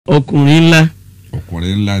ọkùnrin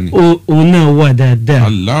ńlá ni òun náà wà dáadáa.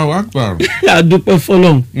 Allahu Akbar. àdúpẹ́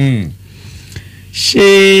fọlọ́run. ṣé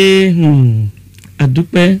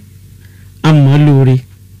àdúpẹ́ àmọ́ lóore.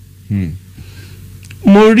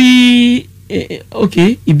 mo rí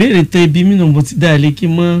ìbéèrè tẹ ibi mi náà mo ti dá ilé kí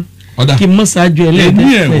n mọ́ ṣáájú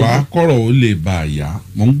ẹlẹ́dẹ̀ẹ́. ẹni ẹ̀ wá kọ́rọ̀ ó lè bá a yá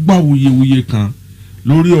mò ń gbá wuyewuye kan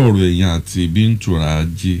lórí ọ̀rọ̀ èèyàn àti Bintu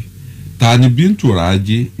Raji. Ta ni Bintu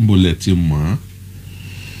Raji ń bolẹ̀ ti mọ̀ ọ́n?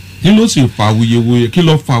 Kí ló sì fa wuyewuye, kí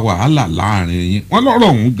ló fa wàhálà láàrin yín? Wọ́n lọ́rọ̀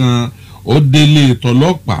ọ̀hún gan ó délé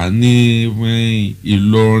tọlọ́pàá ní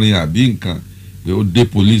Ìlọrin àbí nǹkan pé ó dé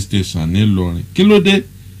police station ní Ìlọrin. Kí ló dé?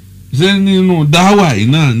 Ṣé nínú dáwà yìí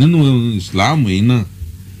náà, nínú ìsìláàmù yìí náà?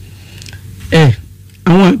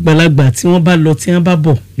 Àwọn àgbàlagbà tí wọ́n bá lọ tí wọ́n bá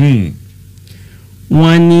bọ̀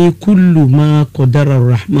wọ́n ní kullu ma qadara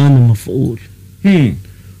rahman maf'ul.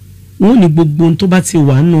 Wọ́n ní gbogbo ohun tó bá ti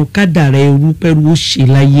wà nù kádàrá ẹrú pẹ̀lú ó ṣe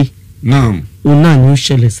láyé. Òun náà ni ó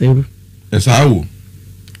ṣẹlẹ̀ sẹ́rú. Ẹ sáwò.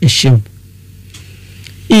 Ẹ ṣeun.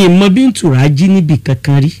 Ìmọ̀ Bintu Raji níbi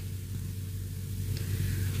kankan rí.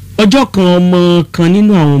 Ọjọ́ kan ọmọ kan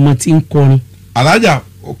nínú àwọn ọmọ tí ń kọrin. Alhaja,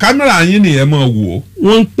 kámẹ́rà yín ni ẹ máa wò ó.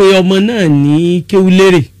 Wọ́n ń pe ọmọ náà ní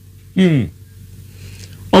Kéwúlérè.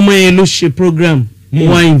 Ọmọ yẹn ló ṣe program.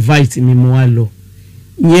 Wọ́n invite mi mo wá lọ.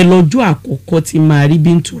 Ìyẹn lọ́jọ́ àkọ́kọ́ tí máa rí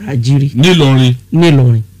Bintu Raji rí.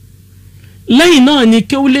 Nílọrin. Lẹ́yìn náà ni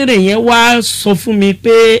Kéwúlérè yẹn wá sọ fún mi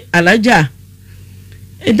pé Alhaja,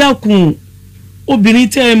 ẹ dákun obìnrin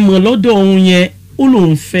tẹ́ ẹ mọ̀ lọ́dọ̀ òun yẹn ó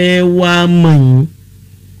lóun fẹ́ wá mọ̀ yín.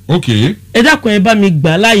 Ẹ dákun ẹ bá mi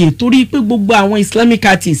gbà láàyè torí pé gbogbo àwọn Islamic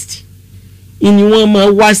artist ni wọ́n máa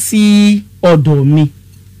wá sí ọ̀dọ̀ mi.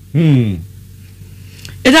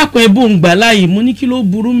 Ẹ dákun ẹ bó ń gbà láàyè. Mo ní kí ló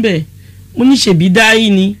burú ńbẹ̀? Mo ní ṣebí dáì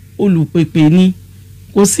ni olùpèpè ni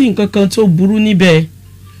kò sí nǹkan kan tó burú níbẹ̀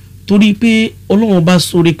torí pé Ọlọ́run bá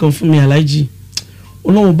ṣoore kan fún mi Alhaji.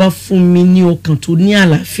 Ọlọ́run bá fún mi ní ọkàn tó ní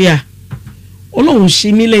àlàáfíà. Ọlọ́run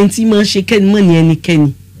ṣe mí lẹ́yìn tí máa ń ṣe kẹ́ni mọ́ ní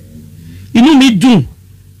ẹnikẹ́ni. Inú mi dùn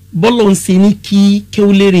bọ́lọ̀ ń ṣe ní kí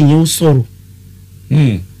Kéwúlérè yẹn ó sọ̀rọ̀.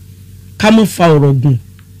 Ká mọ́ fa ọ̀rọ̀ gùn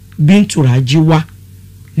Bintu Raji wá.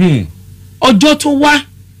 Ọjọ́ tó wá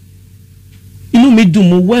inú mi dùn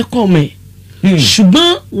mo welcome ẹ̀.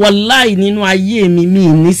 Ṣùgbọ́n wàláì nínú ayé mi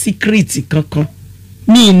ní síkírìtì kankan,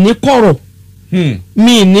 mi ní kọ̀rọ̀,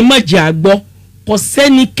 mi ní mọ̀jẹ̀ àgbọ́. Kò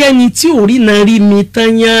sẹ́nikẹ́ni tí ò rí náà rí mi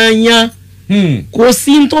tán yányán. Kò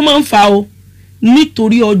sí ní tó máa ń fa o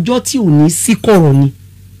nítorí ọjọ́ tí ò ní sí kọ̀rọ̀ ni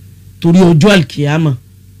torí ọjọ́ àlùkìyámà.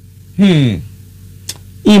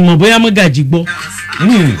 Ìmọ̀ bóyá mọ́gàjì gbọ́.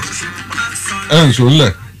 Ẹ ń sọ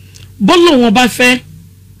lẹ̀. Bọ́lọ̀ wọn bá fẹ́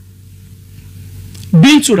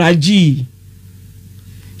Bintu Raji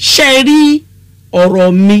ṣe rí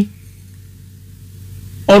ọ̀rọ̀ mi.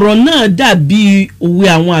 Ọ̀rọ̀ náà dàbí òwe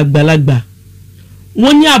àwọn àgbàlagbà.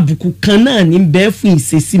 Wọ́n ní àbùkù kan náà ní bẹ́ẹ̀ fún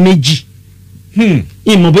ìṣesí méjì.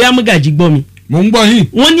 Ìmọ̀ bóyá mọ́gàjì gbọ́ mi. Mo ń gbọ́ yín.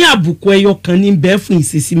 Wọ́n ní àbùkù ẹyọ kan ní bẹ́ẹ̀ fún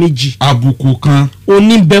ìṣesí méjì. Àbùkù kan. Ó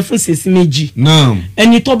ní bẹ́ẹ̀ fún ìṣesí méjì.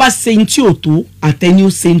 Ẹni tó bá ṣe ní tí ò tó àtẹni ó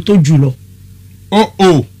ṣe ní tó jù lọ.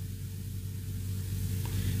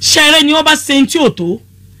 Ṣẹ́rẹ́ ni wọ́n bá ṣe ní tí ò tó.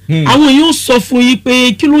 Àwọn èèyàn sọ fún yín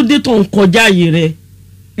pé kí ló dé tó ń kọjá yìí rẹ̀.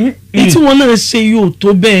 Tí wọ́n náà ṣe yóò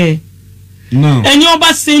tó bẹ́ẹ̀. Ẹni wọ́n bá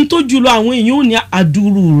ṣe ní tó jù lọ àwọn èèyàn ò ní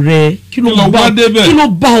àdúrú rẹ̀. Kí ló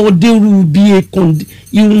bá ọ dérú bí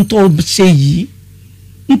irun tó ṣe yìí.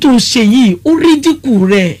 Nítorí ṣe yìí ó rí dínkù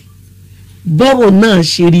rẹ̀. Bọ́rọ̀ náà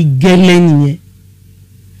ṣe rí gẹ́lẹ́ nìyẹn.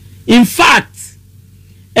 In fact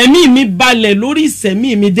ẹ̀mí mi balẹ̀ lórí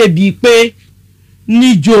ìṣẹ̀mí mi débi pé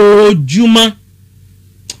níjoojúmọ́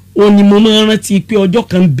ó ní mo máa rántí pé ọjọ́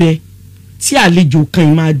kan bẹ tí àlejò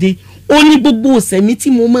kan máa dé. Ó ní gbogbo ìṣẹ̀mí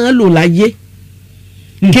tí mo máa lò láyé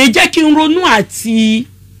kì í jẹ́ kí n ronú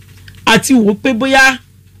àti wò pé bóyá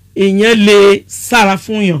èèyàn lè sára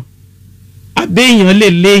fún yàn àbí èèyàn lè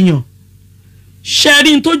léèyàn.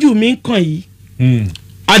 Ṣẹ́rí tójú mi ń kàn yìí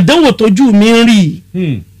àdánwò tójú mi ń rí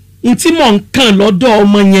yìí n tí mò ń kàn lọ́dọ̀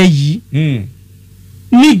ọmọ yẹn yìí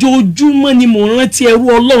níjoojúmọ́ ni mò ń rántí ẹrú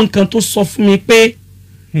Ọlọ́run kan tó sọ fún mi pé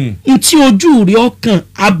n tí ojú rí ọkàn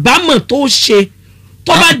àbámọ̀ tó ṣe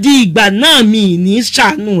tó bá di ìgbà náà mi ní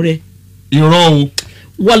ṣàánú rẹ̀. Irọ́ o.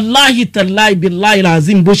 Wàláhì tàláì bíláì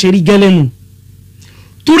làzim bó ṣe rí gẹ́lẹ́nu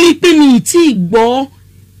torí pé mi tí ì gbọ́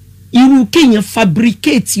irú kéèyàn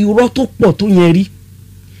fabricate irọ́ tó pọ̀ tó yẹn rí.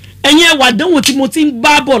 Ẹ̀yin ẹ̀wà dánwò tí mo ti ń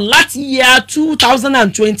bá bọ̀ láti year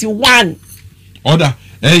 2021. Ọ̀dà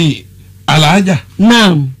ẹ̀yin Alhaja.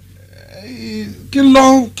 Naam.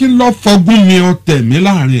 Kí ló fọgún mi ọ̀tẹ̀ mi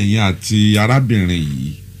láàrin ẹ̀yin àti arábìnrin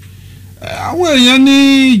yìí? Àwọn èèyàn ní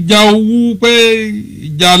ìjà owú pé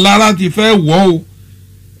ìjà lára ti fẹ́ wọ̀ o.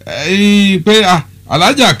 pé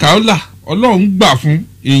Alhaja Kaola Ọlọ́run gbà fún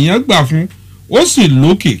èèyàn gbà fún ó sì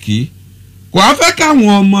lókìkí kò á fẹ́ káwọn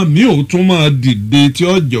ọmọ mi ò tún máa dìde tí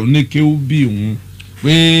ó jẹ́ oníkéwú bí òun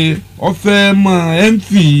pé ó fẹ́ máa ẹ̀ ń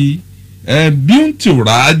fi Bintu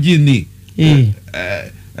Raji ni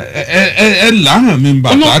ẹ là hàn mí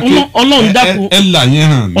bàbá ké Ọlọ́run dákun ẹ là yẹn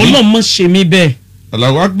hàn mí. Ọlọ́run mọ̀ ṣe mí bẹ́ẹ̀.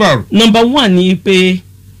 Allahu Akbar. Number 1 ni pé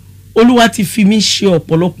Olúwa ti fi mí ṣe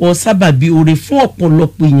ọ̀pọ̀lọpọ̀ sábàbí oore fún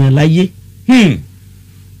ọ̀pọ̀lọpọ̀ èèyàn láyé.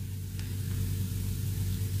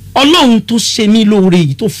 Ọlọ́run tó ṣe mí lóore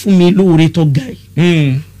yìí tó fún mi lóore tó ga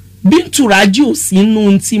yìí. Bintu Raji ò sí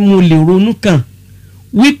inú tí mo lè ronú kàn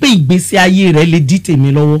wípé ìgbésí ayé rẹ̀ lè dí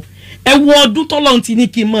tèmi lọ́wọ́. Ẹ wo ọdún tọ́lọ́run ti ní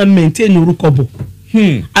kí n máa maintain orúkọ bọ̀.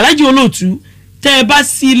 Alhaji Olóòtú tẹ́ ẹ bá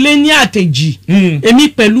sí ilé ní àtẹ̀jì èmi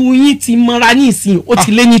pẹ̀lú yín ti mọ́ra ní ìsìn ó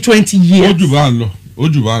ti lé ní 20 years. ó jù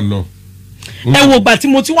bá ń lọ. Ẹ wo ìgbà tí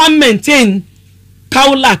mo ti wá maintain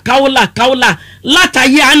Kaola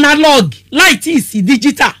látàyé analog láì tí ì sí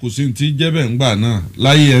digital. Kò sí ti jẹ́ bẹ́ẹ̀ ńgbà náà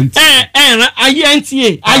láyé NTA. Ayé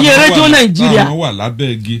NTA ayé rédíò Nàìjíríà. Táwọn wà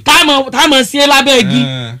lábẹ́ igi. Táwọn sí lábẹ́ igi.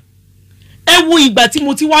 Ẹ wo ìgbà tí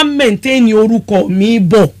mo ti wá maintain orúkọ mi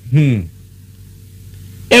bọ̀.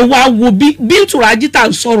 Ẹ wá wo Bintu Raji tá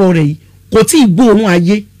ń sọ̀rọ̀ rẹ̀ yìí kò tí ì gbóòórùn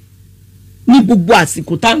ayé ní gbogbo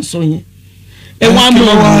àsìkò tá ń sọ yẹn. Ẹ wá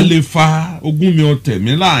mọ̀ wá lè fa ogún mi ọ̀tẹ̀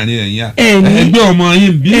mi láàrin ẹ̀yà ẹgbẹ́ ọmọ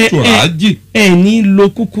yín Bintu Raji. Ẹ ní lo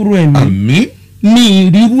kúkúrú ẹ̀mí. Àmín. Mi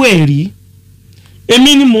ìrírú ẹ̀ rí.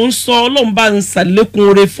 Èmi ni mò ń sọ Ọlọ́run bá ń ṣàlékún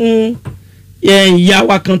oore fún ìyá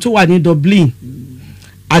wa kan tó wà ní Dublin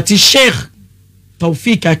àti Sheikh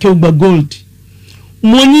Taofik Akeugba Gold.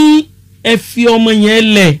 Mo ní ẹ fi ọmọ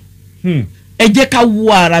yẹn lẹ̀ ẹ jẹ́ ká wo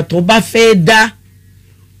àrà tó bá fẹ́ dá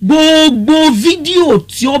gbogbo fídíò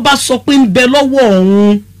tí ó bá sọ pé ń bẹ lọ́wọ́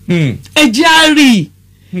òun ẹ jẹ́ á rí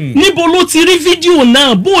níbo ló ti rí fídíò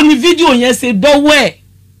náà bó ni fídíò yẹn ṣe dọ́wọ́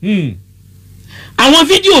ẹ̀ àwọn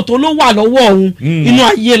fídíò tó ló wà lọ́wọ́ òun inú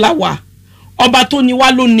ayé la wà ọba tó ní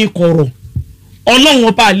wá ló ní kọ̀rọ̀ Ọlọ́run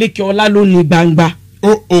ọba àlékè ọlá ló ní gbangba.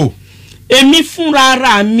 Èmi fúnra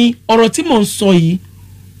ara mi ọ̀rọ̀ tí mò ń sọ yìí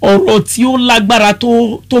ọ̀rọ̀ tí ó lágbára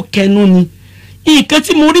tó kẹnu ni nǹkan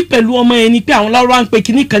tí mo rí pẹ̀lú ọmọ yẹn ni pé àwọn lárúbáwá ń pe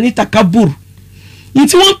kinní kan ní takabur ní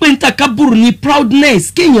tí wọ́n ń pè ní takabur ní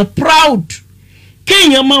proudness kéèyàn proud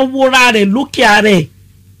kéèyàn máa wọra rẹ̀ lókè ara ẹ̀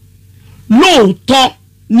lóòótọ́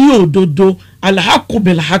ní òdodo alhaku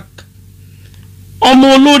bilhak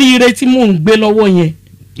ọmọ olóríire tí mò ń gbé lọ́wọ́ yẹn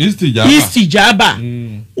istijaba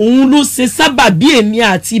òun ló ṣe sábàbí èmi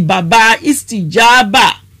àti bàbá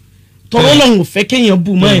istijaba tọ́wọ́ lọ́hùn fẹ́ kéèyàn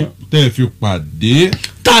bù mọ́ yẹn. tẹ́ ẹ fi pàdé.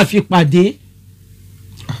 tá a fi pàdé.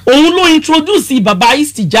 Òun ló introduce bàbá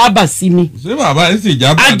istijaba sí mi. Ṣé bàbá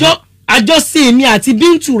istijaba ni? Àjọṣe mi àti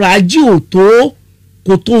Bintu Raji kò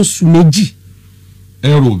tó oṣù méjì. Ẹ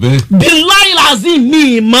rò bẹ́ẹ̀. Billahi lazim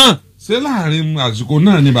mi mọ̀. Ṣé láàrin àsìkò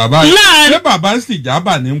náà ni bàbá yìí? Ṣé bàbá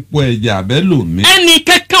istijaba ní ń pọ ẹ̀jẹ̀ àbẹ́ lòmí? Ẹnì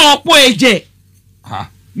kankan ọ̀pọ̀ ẹ̀jẹ̀.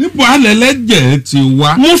 Níbo alẹ́lẹ́jẹ̀ ti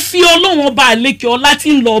wá. Mo fi Ọlọ́run ọba àlékè ọlá tí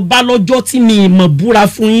ń lọ bá lọ́jọ́ tí mi mọ̀ búra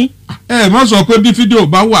fún yín. Ẹ má sọ pé bí fídíò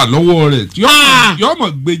bá wà lọ́wọ́ rẹ̀ tí yóò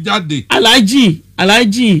mọ̀ gbé jáde.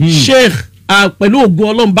 Alhaji Sheikh pẹ̀lú ògo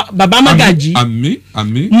Ọlọ́run bàbá Magaji. Àmín.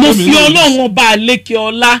 Mo fi Ọlọ́run ọba àlékè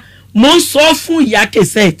ọlá mo ń sọ fún ìyá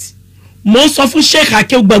Kẹsẹ̀t mo ń sọ fún Sheikh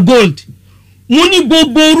Akeugba Gold mo ní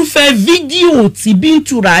gbogbo orúfẹ́ fídíò tí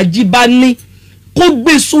Bintu Raji bá ní kó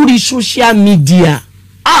gbé sórí social media.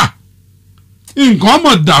 Nǹkan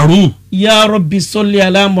mọ̀ dàrú. Ya Rabbi salli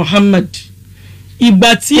ala Muhammad.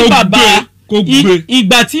 Ìgbà tí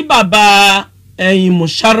bàbá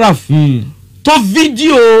Musharraf tó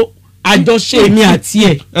fídíò àjọṣe mi àti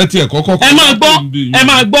ẹ̀. Ẹ tiẹ̀ kọ́kọ́ ẹ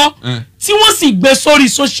máa gbọ́ tí wọ́n sì gbé sórí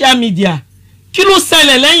social media kí ló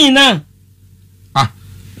ṣẹlẹ̀ lẹ́yìn náà.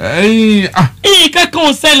 Nǹkan kan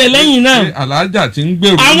ò ṣẹlẹ̀ lẹ́yìn náà. Alhaja ti ń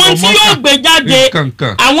gbèrú àwọn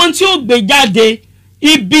tí yóò gbé jáde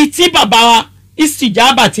ibi tí bàbá wa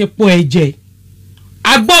istijaba ti po ẹ̀jẹ̀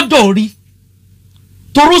a gbọ́dọ̀ rí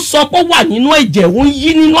toró sọ pé wà nínú ẹ̀jẹ̀ ó ń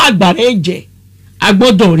yí nínú àgbàrá ẹ̀jẹ̀ a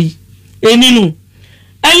gbọ́dọ̀ rí nínú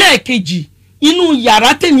ẹlẹ́ẹ̀kejì inú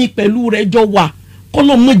yàrá tèmi pẹ̀lú rẹ̀ jọ wà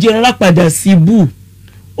kọ́lọ́mọ́jẹ ńlá padà sí ibú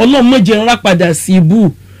ọlọ́mọ́jẹ ńlá padà sí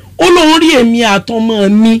ibú ó lóun rí èmi àtọmọ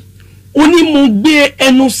mi ó ní mo gbé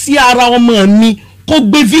ẹnu sí ara ọmọ mi kó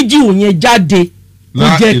gbé fídíò yẹn jáde kó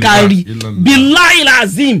jẹ́ ká rí billahi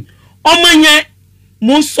lazim ọmọ yẹn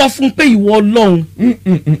mo ń sọ fún pé ìwọ Ọlọ́run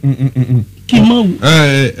kí n mọ̀ wò.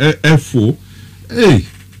 ẹ fò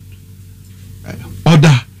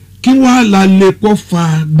ọ̀dà kí wàá la lè kọ́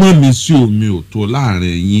fa gbọ́n mi sí omi òtó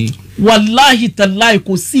láàrin yín. wàláhì tàláì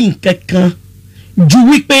kò sí nǹkan kan ju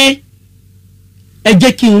wípé ẹ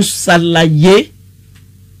jẹ́ kí n ṣàlàyé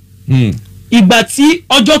ìgbà tí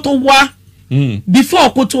ọjọ́ tó wá before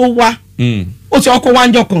kó tó wá ó ti ọkọ̀ wá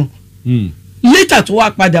ńjọ́ kan later tó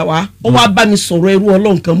wá padà wá ó wá bá mi sọ̀rọ̀ ẹrú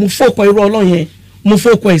ọlọ́run kan mo fọ́kọ̀ ẹrú ọlọ́run yẹn mo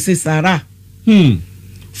fọ́kọ̀ ẹ̀ ṣe sàárà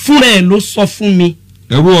fúnra ẹ̀ ló sọ fún mi.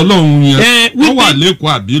 ẹrú ọlọ́run yẹn ó wà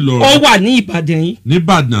lẹ́kọ̀ọ́ àbí lọ. ó wà ní Ìbàdàn yìí. ní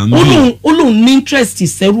Ìbàdàn náà. ó lóun ní interest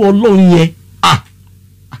ìṣẹ́rú ọlọ́run yẹn.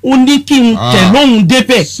 ó ní kí n tẹ̀ lóhun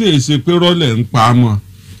débẹ̀. ṣe pé rọ́lẹ̀ ń pa á mọ́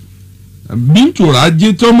Bintu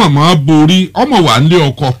Raji tó mọ̀mọ́ borí ọmọ wà ń lé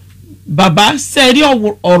ọkọ. bàbá sẹ́rí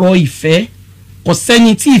ọ̀rọ̀ ìfẹ́ kò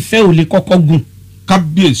sẹ́ni tí ìfẹ́ ò lè kọ́kọ́ gùn.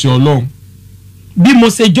 kábíyèsí ọlọ́run. bí mo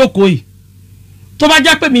ṣe jókòó yìí tó bá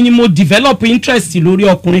jẹ́ pé mi ni mo develop interest lórí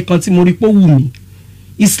ọkùnrin kan tí mo rí pé ó wù mí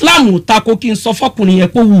Islam ò tako kí n sọ fọkùnrin yẹn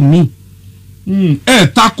pé ó wù mí. ẹ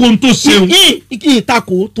tako n tó ṣeun. kí n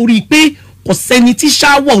tako torí pé kò sẹ́ni tí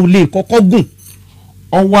ṣáwọ̀ ò lè kọ́kọ́ gùn.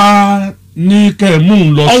 ọwá ní kẹ́ ẹ̀ mú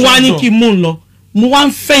un lọ sọ́dọ̀. ọwá ní kí n mú un lọ mo wá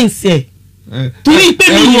ń fẹ́ǹsì ẹ̀. torí pé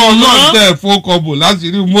mi ò mọ̀ ẹ̀rọ ọlọ́ọ̀tẹ̀ fọkọ̀bù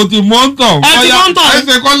láti rí mo ti mọ́ńtọ̀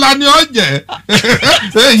ẹsẹ̀ kọ́lá ni ọ̀jẹ̀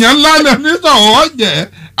èèyàn ńlá ni onítọ̀ ọ̀jẹ̀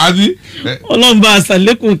àbí. ọlọ́run bá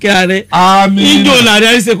àṣàlékún kí ààrẹ ìjọ làárẹ̀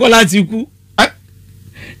àríṣe kọ́lá ti kú.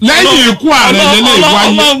 lẹ́yìn ikú ààrẹ lélẹ́yìí wáyé.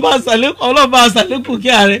 ọlọ́run bá àṣàlékún kí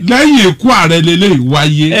ààrẹ. lẹ́yìn ikú ààrẹ lélẹ́yìí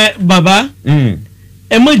wáyé. bàbá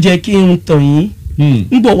ẹ má jẹ́ kí n tàn yín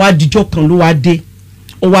nígbà wá dijọ́ kan ló wá dé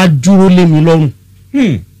ó wá dúró lé mi lọ́rùn.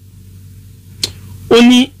 ó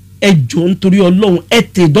ní ẹjọ́ nítorí ọlọ́run ẹ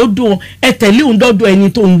tẹ̀lé òun dọ́dọ̀ ẹni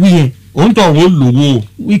tó ń wí yẹn. òun tó òun lówó.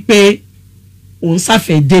 wípé òun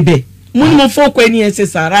sáfẹ́ débẹ̀ mo ní mo fọ́kọ ẹni yẹn ṣe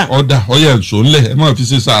sàárà. ọ̀dà ọ̀yẹ̀ ǹṣó ńlẹ̀ ẹ má fi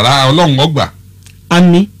ṣe sàárà ọlọ́run ọgbà.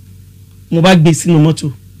 àmì mo bá gbé sínú mọ́tò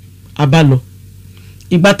a bá lọ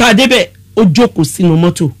ìgbà tá a débẹ̀ ó jókòó sínú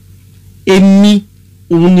mọ́tò èmi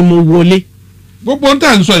òun ni mo wọlé. gbogbo ń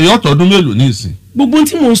tẹ̀ ń sọ èyí ọ̀tọ̀ọdún mélòó ní ìsìn. gbogbo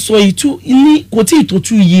tí mo sọ yìí kò tí ì tó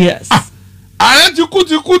 2 years. ààrẹ ti kú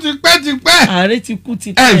tipẹ́. ààrẹ ti kú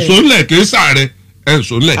tipẹ́. ẹ̀ ǹṣó ńlẹ̀ kì í sàárẹ̀ ẹ̀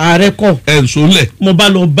ǹṣó ńlẹ̀. ààrẹ kọ́ ẹ̀ ǹṣó ńlẹ̀. mo bá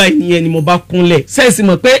lọ bá ènìyàn ni mo bá kúnlẹ̀ sẹ́ẹ̀sì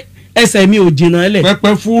mọ̀ pé ẹsẹ̀ mi ò jìnnà lẹ̀.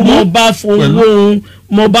 pẹpẹ fúru. mo bá fowó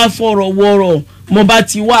mo bá fọ̀rọ̀ wọ̀rọ̀ mo bá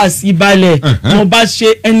ti wá sí balẹ̀ mo bá ṣe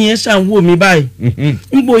ẹni ẹ ṣàn wò mí báyìí.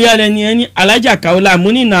 ngbòyà rẹ ni ẹni Alhaja Kaola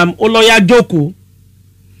mo ní nà ó lọ́ọ́yà jókòó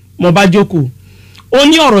mo bá jókòó ó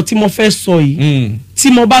ní ọ̀rọ̀ tí mo fẹ́ sọ yìí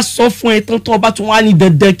tí mo bá sọ fún ẹ tán tó o bá tún wá ní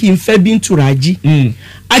dandan kí n fẹ́ Bintu Raji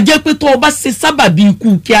a jẹ́ pé tó o bá ṣe sábàbí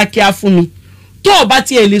ikú kíákíá fún mi tó o bá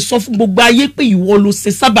tiẹ̀ lè sọ fún gbogbo ayé pé ìwọ ló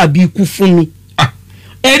ṣe sábàbí ikú fún mi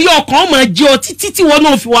ẹ̀rí ọkàn ọmọ jẹ́ ọ títí tí wọn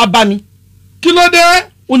náà fi wá bá mi. kí ló dé.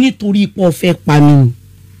 ó ní torí ipò ọ̀fẹ́ pa mí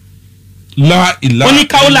ni. la ìlà ó ní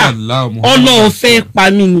Kaola ọlọ́ọ̀fẹ́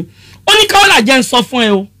pa mí ni. ó ní Kaola jẹ́ ń sọ fún ẹ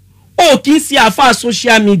o kì í ṣe àáfàá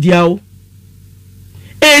social media o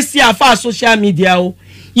ṣe àáfàá social media o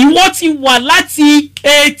ìwọ ti wà láti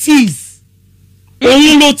 80s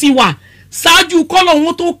òun ló ti wà ṣáájú kọ́lọ̀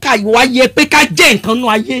òun tó ka ìwà yẹ pé ká jẹ́ nǹkan nú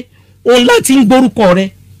ayé òun láti ń gbórúkọ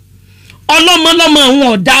rẹ ọlọ́mọlọ́mọ àwọn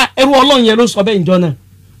ọ̀dà ẹrú ọlọ́run yẹn ló sọ bẹ́ẹ̀ ìjọ náà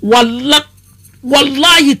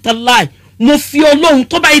wàláhì tàláì mo fi ọlọ́run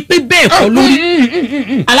tó bá yí pé bẹ́ẹ̀ kọ́ lórí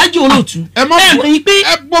alájì olóòtú ẹ mọ̀ yí pé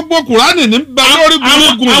gbogbo kùránì ní bẹ lórí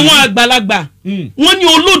gbogbo àwọn àgbàlagbà wọ́n ní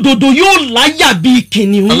olódodo yóò láyà bíi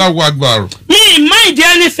kìnìún. Allahu Akbar. mi mind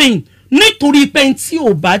anything nítorí pé tí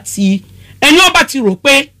ò bá ti ẹni ọba ti rò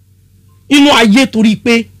pé inú ayé torí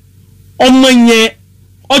pé ọmọ yẹn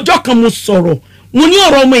ọjọ́ kan mo sọ̀rọ̀ mo ní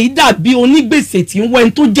ọ̀rọ̀ ọmọ yìí dàbí onígbèsè tí ń wọ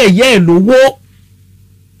ẹni tó jẹ ìyá ẹ̀ lówó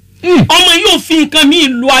ọmọ yìí ò fi nǹkan míì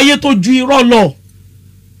lo ayé tó ju irọ́ lọ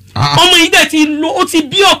ọmọ yìí dẹ̀ ti lo ó ti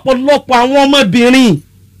bí ọ̀pọ̀lọpọ̀ àwọn ọmọbìnrin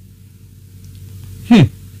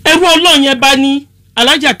ẹrú ọlọ́run yẹn bá ní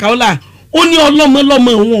Alhaja Kaola ó ní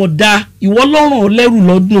ọlọ́mọlọ́mọ òun ọ̀dà ìwọ lọ́rùn ọlẹ́rù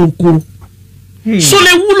lọ́dún oko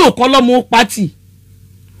sólè wúlò kọ́ lọ́mọ pátì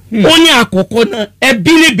ó ní àkọ́kọ́ náà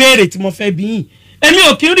ẹbí ní béèrè tí mo fẹ́ bí yín èmi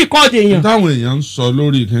ò kí ń rìkọ́ọ̀dì èèyàn. táwọn èèyàn ń sọ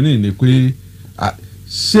lórí ìkíní ni pé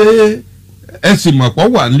ṣé ẹ sì mọ̀ pọ̀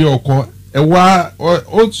wà nílé ọkọ ẹ wá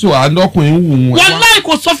ó sì wà lọ́kùnrin wù wọ́n. wàláì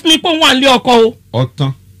kò sọ fún mi pé òun wà nílé ọkọ o.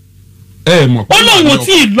 ọ̀tán ẹ mọ̀ pọ̀ wà nílé ọkọ. ó lóun ò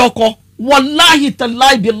tí ì lọ́kọ wàláhì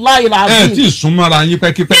tàláì biláì làbí. ẹ tí ì súnmọ́ra yín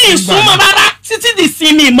pẹ́kípẹ́kí. ní ìsúnmọ́ rárá títí di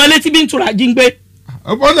sinmi ìmọ̀lẹ́ tí Bintu Raji ń gbé.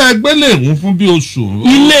 ọ̀pọ̀lọpọ̀ ẹgbẹ́ lè mú fún bí oṣù.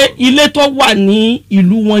 ilé tó wà ní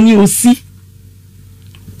ìlú wọn ní Òsì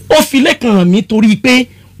ó fi lẹ́kàn hàn mí torí pé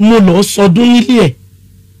mo lọ sọdún nílé ẹ̀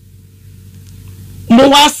mo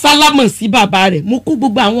wá sálámọ̀ sí bàbá rẹ̀ mo kó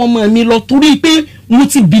gbogbo àwọn ọmọ mi lọ torí pé mo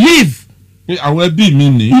ti believe. pé àwọn ẹbí mi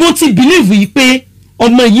ní. mo ti believe yìí pé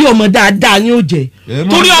ọmọ yìí ọmọ dáadáa ni ó jẹ.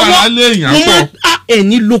 torí ọwọ́ mo mọ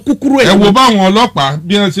ẹni lo kúkúrú ẹ̀. ẹ wo báwọn ọlọ́pàá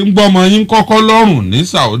bí wọ́n ti ń gbọ́ ọmọ yín kọ́kọ́ lọ́rùn ní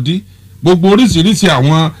Saudi gbogbo oríṣiríṣi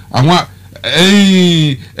àwọn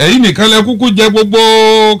ẹ̀yin nìkan lẹ kúkú jẹ gbogbo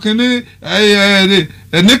kínní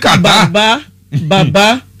ní kàtá.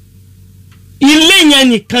 bàbá ilé yẹn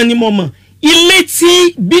nìkan ni mo mọ̀ ilé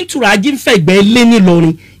tí Bintu Raji ń fẹ̀gbẹ́ lé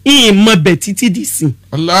nílọrin ìmọ̀ bẹ̀ títí dì sí.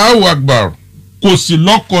 Allahu Akbar. Kò sí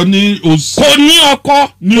lọ́kọ ní òsì. Kò ní ọkọ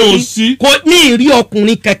ní òsì. Kò ní ìrí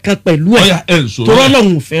ọkùnrin kankan pẹ̀lú ẹ̀. Ọya ẹ̀ ń sọ. Torọ́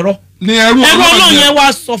Ọlọ́run ò fẹ́rọ́. Ní ẹrú Ọlọ́run yẹn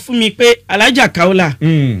wá sọ fún mi pé Alhaja Kaola.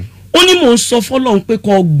 Ó ní mò ń sọ fọ́lọ́run pé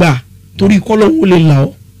kó gbà torí kọ́lọ́run ó lè là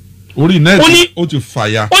ọ́. Orí nẹ́ẹ̀tì ó ti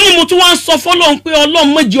fàya. Ó ní mo tún wá ń sọ fọ́lọ́run pé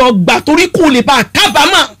Ọlọ́run má jẹ́ ó gbà torí kò lè bá a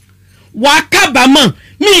kábàámọ̀. Wàá kábàámọ̀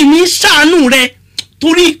mi ní ṣàánú rẹ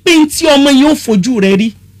torí pé tí ọmọ yẹn ó fojú rẹ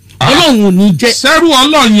rí. Ọlọ́run ò ní jẹ́. Sẹ́rù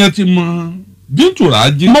Ọlọ́run yẹn ti mọ Bintu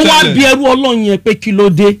Raji tẹ́lẹ̀. Mo wá bí ẹrú Ọlọ́run yẹn pé kí ló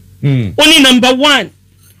dé. Ó ní number 1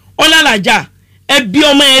 Alhaja ẹ bí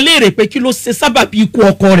ọmọ yẹn léèrè pé kí ló ṣe sábàbí ikú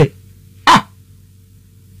ọkọ rẹ̀.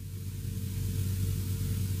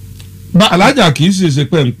 Alhaja kì í ṣe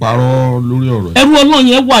pé ń parọ́ lórí ọ̀rọ̀. Ẹrú Ọlọ́run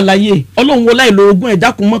yẹn wà láyé Ọlọ́run wọlé ìlò ogún ẹ̀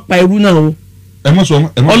dákun mọ́ pa ẹrú náà o. Ẹ mọ̀ sọ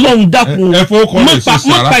Ọlọ́run dákun ẹ fọkọ rẹ̀ ṣe sàrà.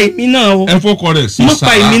 mọ́ pa èmi náà o. Ẹ fọkọ rẹ̀ ṣe sàrà. mọ́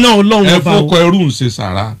pa èmi náà Ọlọ́run ọba o. Ẹ fọkọ ẹrú ń ṣe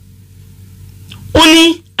sàrà. Ó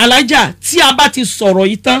ní Alhaja tí a bá ti sọ̀rọ̀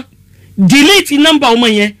yìí tán delete nọ́mbà ọmọ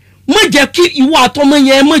yẹn má jẹ́ kí ìwọ àtọmọ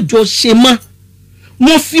yẹn má jọ ṣe mọ́.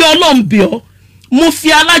 Mo fi Ọlọ́run bẹ̀ ọ́ mo fi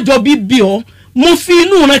alájọbí bẹ̀ ọ́ mo fi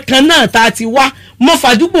inú rẹ̀ kan náà tá a ti wá mo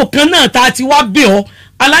fàdúgbò kan náà tá a ti wá bẹ̀ ọ́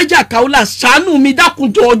Alhaja Kaola ṣàánú mi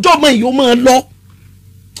dákunjọ ọjọ́ mọ́ yìí ó máa lọ.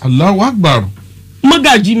 Allahu Akbar.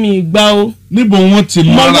 Mọ́gàjí mi gbà o. Níbo wọ́n ti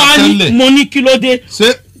mọ́ra tẹ́lẹ̀. Mo ní kí ló dé.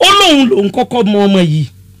 Ó lóun lòun kọ́kọ́ mọ ọmọ yìí.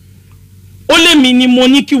 Ó lé mi ni mo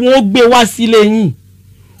ní kí wọ́n gbé wá sílé yín.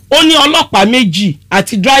 Ó ní ọlọ́pàá méjì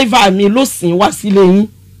àti dráìvà mi ló sìn wá sílé yín.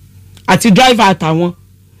 Àti dráìvà àtàwọn.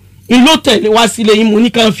 N ló tẹ̀lé wá sílé yín mo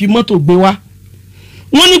ní ká fi mọ́tò gbé wá.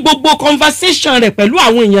 Wọ́n ní gbogbo conversation rẹ̀ pẹ̀lú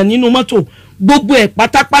àwọn èèyàn nínú mọ́tò. Gbogbo ẹ̀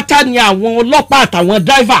pátápátá ni àwọn ọlọ́pàá àtàwọn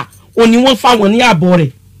dráìvà ó ní wọ́n fáwọn ní àbọ̀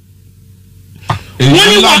rẹ̀.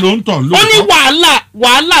 Wọ́n ní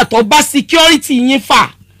wàhálà tó bá security yín fà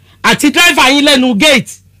àti dráìvà yín lẹ́nu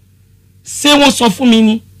gate. Ṣé wọ́n sọ fún mi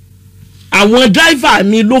ni àwọn dráìvà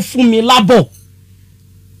mi ló fún mi lábọ̀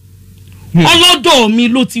ọlọ́dọ̀ mi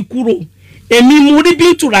ló ti kúrò èmi mo rí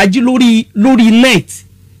Bintu Raji lórí net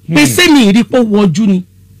pé sẹ́mi ìrìpọ̀ wọjú ni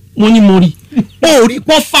mo ní mo rí ó rí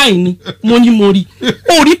pọ́ fáìn ni mo ní mo rí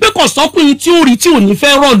ó rí pé kò sọ́kùnrin tí ó rí tí ò ní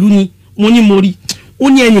fẹ́ rọ̀lú ni mo ní mo rí ó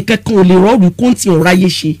ní ẹnìkankan ò lè rọ̀lú kóńtì ọ̀ráyé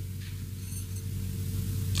ṣe.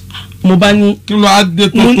 Mo bá ní kí ló á dé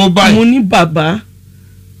tó báyìí. Mo ní bàbá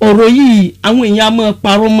ọ̀rọ̀ yìí àwọn èèyàn máa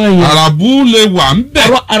parọ́ mọ́ yẹn. Àràbù lè wà ń bẹ̀.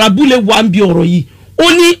 Àràbù lè wà ń bí ọ̀rọ̀ yìí.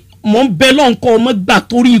 Ó ní mò ń bẹ lọ́nkọ́ ọmọ gbà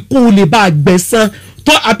torí kó o lè bá a gbẹ̀san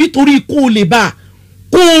àbí torí kó o lè bá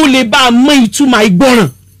a mọ ìtumọ̀ ìgbọràn.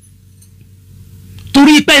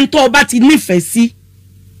 Torí pé ń tọ́ ọba ti nífẹ̀ẹ́ sí.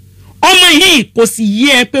 Ọmọ yìí kò sì yé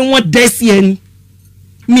ẹ pé wọ́n dẹ́ sí ẹni.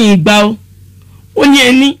 Mi ìgbà ó.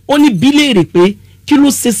 Ó ní bí léèrè pé kí ló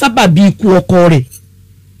ṣe sábàbí ikú ọkọ rẹ̀.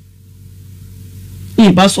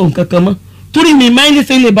 Ìbá sọ nǹkan kan mọ́ torí mi mind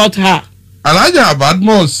anything about her. Alhaja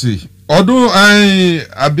Badmus ọdún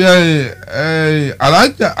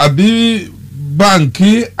Alhaja àbí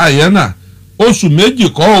báǹkì àyẹ́nà oṣù méjì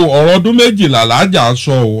kọ́ ọ̀rọ̀ ọdún méjì làlájà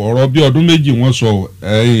sọ ọ̀rọ̀ bí ọdún méjì wọ́n sọ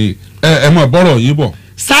ẹ mọ̀ bọ́rọ̀ yìí bọ̀.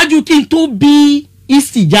 Ṣáájú kí n tó bí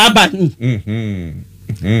ìsìjàbà ni.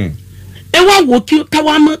 Ẹ wá wò kí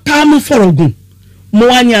káwá mọ́ fọ̀rọ̀ gùn mo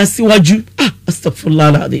wá ní aṣíwájú astaghfirullah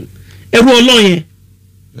alazim ẹrú Ọlọ́run yẹn.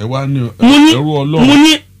 Ẹ wá ní ẹrú Ọlọ́run. Mo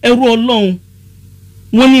ní ẹrú Ọlọ́run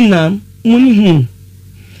wọ́n ní nà mo ní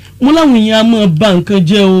mo láwọn èèyàn á máa bà nǹkan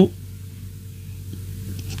jẹ́ o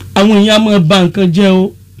àwọn èèyàn á máa bà nǹkan jẹ́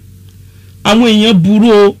o àwọn èèyàn burú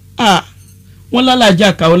o wọ́n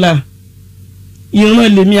lálàjà Kaola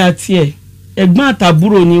ìran lèmi àti ẹ̀ ẹ̀gbọ́n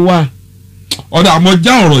àtàbúrò ni wà. Ọ̀dà àmọ́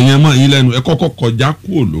já ọ̀rọ̀ yẹn mọ́ yín lẹ́nu ẹ kọ́kọ́ kọjá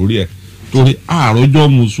kúrò lórí ẹ̀ torí àròjọ́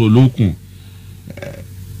musolókun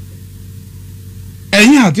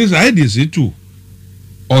ẹ̀yin àti Saheed Shittu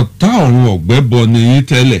ọ̀tá ọ̀run ọ̀gbẹ́bọ ni yín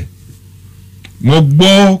tẹ́lẹ̀ mo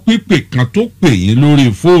gbọ́ pípè kan tó pè yín lórí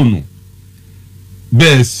fóònù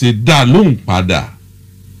bẹ́ẹ̀ ṣe dá lóhùn padà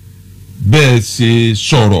bẹ́ẹ̀ ṣe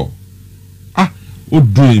sọ̀rọ̀ ó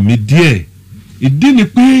dùn èmi díẹ̀ ìdí ni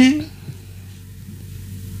pé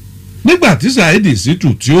nígbà tí Saheed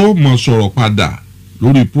Shittu tí ó mọ sọ̀rọ̀ padà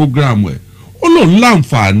lórí prógráàmù ẹ̀ ó lòun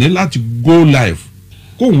láǹfààní láti go live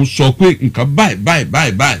kóun sọ pé nǹkan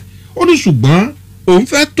báyìí ó ní ṣùgbọ́n òun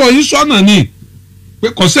fẹ́ tọ́ yín sọ́nà ni pé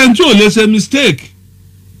kò sẹ́ni tí ò lè ṣe mistake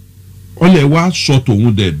ó lè wá sọ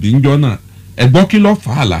tòun dẹ̀ bí njọ́ náà ẹ gbọ́ kí ló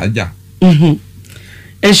fà á Alhaja.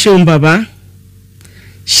 Ẹ ṣeun bàbá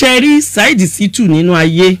ṣẹ́rí Saheed Shittu nínú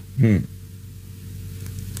ayé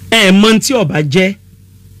mọ̀ tí ọba jẹ́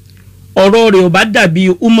ọ̀rọ̀ rẹ̀ ọba dàbí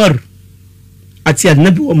Umar àti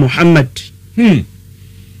Ànábì wa Muhammad.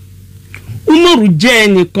 Umar jẹ́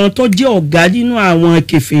ẹnìkan tó jẹ́ ọ̀gá nínú àwọn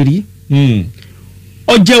kèfèrí.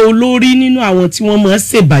 Ó jẹ́ olórí nínú àwọn tí wọ́n máa ń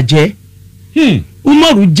ṣèbàjẹ́.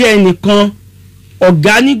 Umar jẹ́ ẹnìkan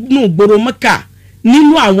ọ̀gá nínú ìgboro Mẹ́kà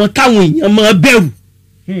nínú àwọn táwọn èèyàn máa bẹ̀rù.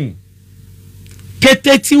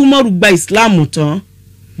 Kété tí Umar gba Islam tán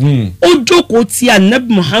ó jókòó ti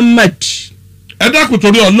Ànábì Muhammad. Ẹ dákun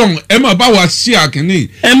torí Ọlọ́run ẹ máa bá wa sí àkíní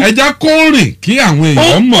ẹja kó rìn kí àwọn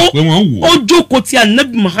èèyàn mọ̀ pé wọ́n wò. Ó jókòó ti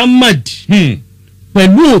Ànábì Muhammad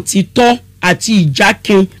pẹ̀lú òtítọ́ àti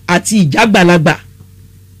ìjákin àti ìjágbàlagbà.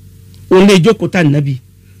 Òun lè jókòó ta Ànábì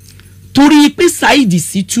torí pé Saheed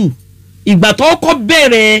Shittu ìgbà tó kọ́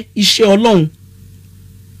bẹ̀rẹ̀ iṣẹ́ Ọlọ́run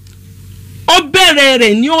ó bẹ̀rẹ̀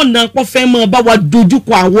rẹ̀ ní ọ̀nà pọ́ fẹ́ mọ́ bá wa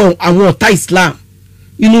dojúkọ àwọn ọ̀tá Islam.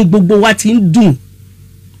 Inú gbogbo wa ti ń dùn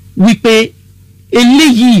wípé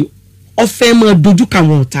eléyìí ó fẹ́ mọ́ dojúkọ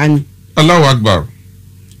àwọn ọ̀tá ni. Allahu Akbar.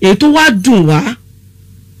 Èyí tó wá dùn wá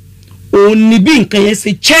òun ni bí nǹkan yẹn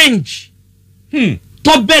ṣe change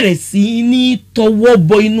tó bẹ̀rẹ̀ sí ní tọwọ́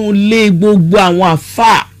bọ inú ilé gbogbo àwọn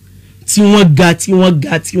àfáà tí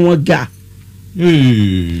wọ́n ga.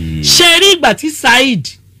 Ṣé rí ìgbà tí Saheed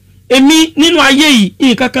èmi nínú ayé yìí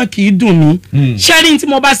nǹkan kan kì í dùn mí. Ṣé rí tí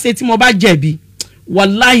mo bá ṣe tí mo bá jẹ̀bi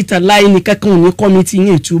wàláhì tàláhì nìkan kan ò ní kọ́ mi ti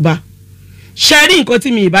yín ìtúbà. Ṣé rí nǹkan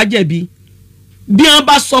tí mi ìbá jẹ̀bi bí wọ́n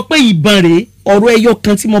bá sọ pé ìbọn rèé ọ̀rọ̀ ẹyọ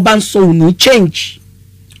kan tí mo bá ń sọ ò ní change.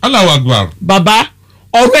 Allahu Akbar. Bàbá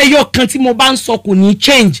ọ̀rọ̀ ẹyọ kan tí mo bá ń sọ kò ní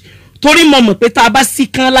change torí mo mọ̀ pé tá a bá sí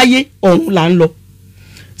kan láyé ọ̀run là ń lọ.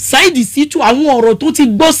 Saheed Shittu àwọn ọ̀rọ̀ tó ti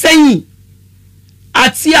gbọ́ sẹ́yìn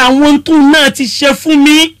àti àwọn tó náà ti ṣe fún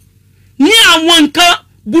mi ní àwọn nǹkan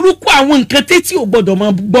burúkú àwọn nǹkan tétí ò gbọ́dọ̀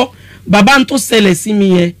máa gbọ́. Bàbá ń tó ṣẹlẹ̀ sí mi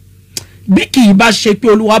yẹn bí kì í bá ṣe pé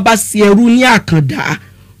Olúwa bá ṣe ẹrú ní àkàndá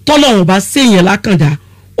tọ́lọ́run bá ṣèyàn lákàndá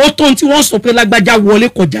ó tó tí wọ́n sọ pé lágbájá wọlé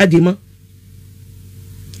kò jáde mọ́.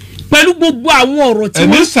 Pẹ̀lú gbogbo àwọn ọ̀rọ̀ tí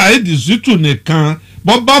wọ́n. Ẹni Saheed Shittu nìkan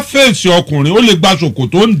bọ́ bá fèsì ọkùnrin ó lè gba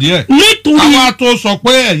ṣòkòtò ń díẹ̀. Nítorí àwa tó sọ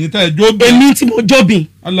pé ẹ̀yin tẹ́ ẹ jóbi. èmi tí mo jóbi.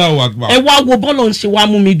 Allahu Akbar. Ẹ wá wo bọ́lọ̀ ń ṣe wá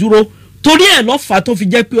mú mi dúró torí ẹ̀ lọ́fà tó fi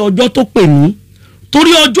jẹ́ pé ọjọ́ tó pè mí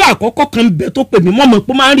torí ọjọ́ àkọ́kọ́ kan bẹ̀ tó pè mí mọ̀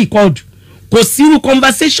pé máa ń record kò sí irú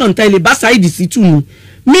conversation tẹ́lẹ̀ bá Saheed Shittu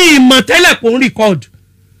mi ìmọ̀ tẹ́lẹ̀ kò ń record.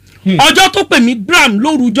 Ọjọ́ tó pè mí bram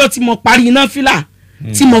lóru ọjọ́ tí mo parí iná fìlà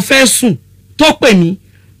tí mo fẹ́ sùn tó pè mí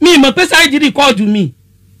mi ìmọ̀ pé Saheed record mi.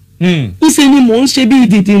 Ńṣe ni mò ń ṣe bí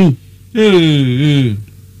dìdìrìn.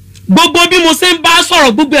 Gbogbo bí mo ṣe ń bá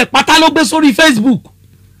sọ̀rọ̀ gbogbo ẹ̀ pátá ló gbé sórí Facebook.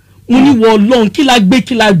 Mo ní wọ Ọlọ́run kí la gbé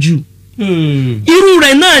kí la jù. Irú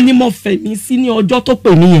rẹ̀ náà ni mo fẹ̀mí sí ní ọjọ́ tó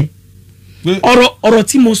pè mí yẹn. Ọ̀rọ̀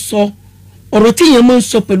tí mo sọ ọ̀rọ̀ tí yẹn máa ń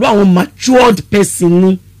sọ pẹ̀lú àwọn matured person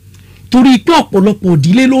ni torí pé ọ̀pọ̀lọpọ̀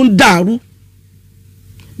ìdílé ló ń dàrú.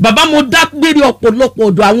 Bàbá mo dágbére ọ̀pọ̀lọpọ̀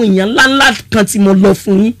ọ̀dọ̀ àwọn èèyàn ńláńlá kan tí mo lọ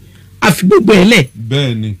fún yín àfi gbogbo ẹ̀ lẹ̀.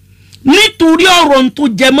 Bẹ́ẹ̀ni. Nítorí ọ̀rọ̀ tó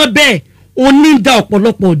jẹ mọ́ bẹ́ẹ̀ ó ní da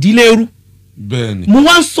ọ̀pọ̀lọpọ̀ ìdílé rú. Bẹ́ẹ̀ni. Mo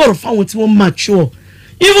wá ń sọ̀rọ̀ fáwọn tí wọ́n mature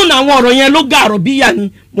even àwọn ọ̀rọ̀ yẹn ló ga àrọ̀ bíyà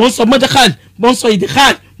ni mo ń sọ mọ́dákàd mo ń sọ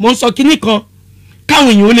ìdíkàd mo ń sọ kinní kan káwọn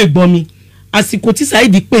èèyàn ó lè gbọ́ mi. Àsìkò tí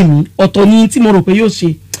Saheed pè mí ọ̀tọ̀ ni tí mo rò pé yóò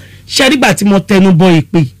ṣe ṣẹ́rígbà tí mo tẹnu bọ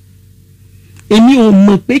ìpè èmi ò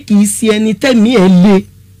mọ̀ pé kì í ṣe ẹni tẹ́mi ẹ̀ le.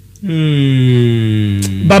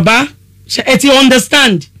 Bàbá ẹ ti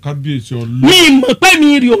understand. Kábíyèsí Ọlọ́run. Mi mọ̀ pé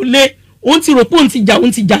mi rí o lé òun ti rò pé òun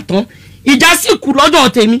ti jà tán ìjà sì kù lọ́dọ̀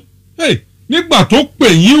tèmi. Nígbà tó pè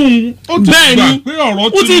yín ó ti gbà pé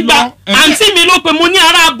ọ̀rọ̀ ti lọ. Àǹtí mi ló pe mo ní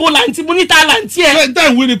ara abo làǹtí mo ní ta làǹtí ẹ. Bẹ́ẹ̀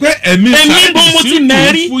dáhùn ni pé ẹ̀mí Saheed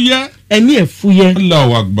Shittu fúyẹ́. Ẹ̀mí ẹ̀ fúyẹ́.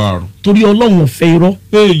 Allahu Akbar. Torí Ọlọ́run ò fẹ́ irọ́.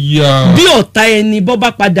 Bí ọ̀tá ẹni bọ́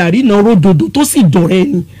bá padà rí iná ródòdó tó sì dọ̀rẹ́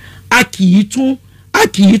ẹni a kì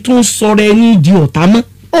í tún sọ̀rọ̀ ẹni di ọ̀tá mọ́.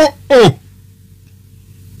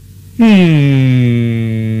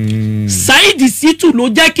 Saheed Shittu ló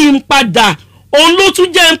jẹ́ kí n padà òun ló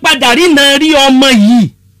tún jẹ́ ń padà rí iná rí ọmọ yìí.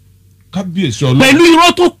 Kábíyèsí Ọlọ́run. Pẹ̀lú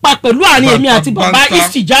irọ́ tó pa pẹ̀lú àárín èmi àti bàbá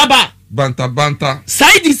Istijaba. Bàǹtàbàǹtà.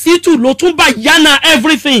 Saheed Shittu ló tún bá yánà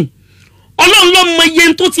everything. Ọlọ́run ló mọ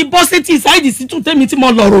iye tó ti bọ́ sétí Saheed Shittu tẹ́mi tí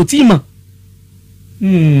mo lọ̀rọ̀ tí mọ̀.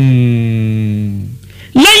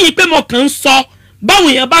 Lẹ́yìn pé mo kàn ń sọ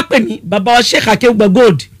báwọn èèyàn bá pè mí bàbá wa Sheikh Akeugba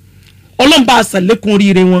Gold Ọlọ́run bá aṣàlékún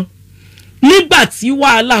oríire wọn. Nígbà tí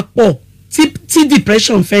wàhálà pọ̀ tí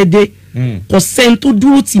depression fẹ́ dé kò sẹ́ni tó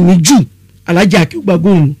dúró tì mí jù Alhaja Kaola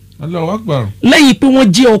Gold. Allahu Akbar. Lẹ́yìn pé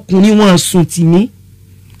wọ́n jẹ́ ọkùnrin wọn sùn tì mí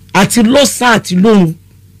àti lọ́sàn àti lóhun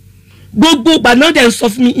gbogbo ìgbà náà dẹ̀ ń sọ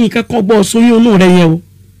fún mi nǹkan kan gbọ́ sóyún inú rẹ yẹn o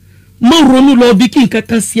mo ronú lọ bí kí nǹkan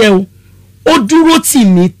kan sí ẹ o ó dúró tì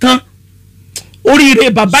mí tán oríire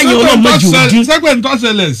bàbá yẹn ọlọ́mọdé òdì. sẹ́gbẹ̀ẹ́ ń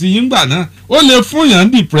tọ́sẹ̀lẹ̀ sí yín gbà náà ó lè fún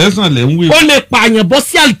yàn depression lẹ́ ń wí. ó lè pààyàn bọ́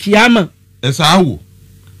sí àlìkìyàmọ̀. ẹ sáà wò.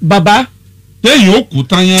 bàbá téèyàn ó kú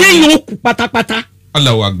tán yẹn. téèyàn ó kú pátápátá.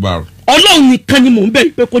 Allahu Akbar. ọlọ́run nìkan ni mò ń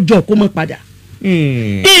bẹ̀rù pé kó jọ kó mọ̀ padà.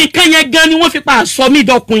 nǹkan yẹn gan ni wọ́n fi pa àsọ mí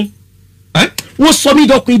dọkùn. wọ́n sọ mí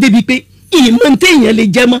dọkùn débi pé ìmọ̀ téèyàn lè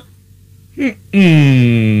jẹ́ mọ́.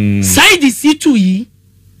 Saheed Shittu yìí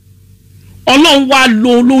ọlọ́run wá lo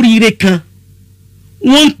olóríire kan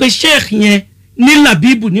wọ́n ń pe sheikh yẹn ní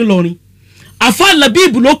Labibu nílọrin àfa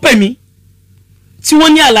Labibu ló pè mí tí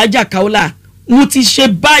wọ́n ní Alhaja Kaola mo ti ṣe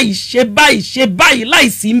báyìí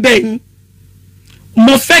láìsí ń bẹ̀ yín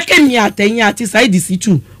mo fẹ́ kémi àtẹ̀yìn àti Saheed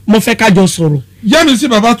Shittu mo fẹ́ kájọ sọ̀rọ̀. yẹ́mi sí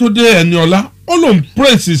baba tó dé Ẹniọlá ó lóun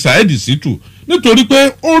praise Saheed Shittu nítorí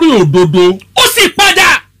pé ó rí òdodo. ó sì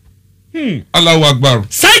padà. Allahu Akbar.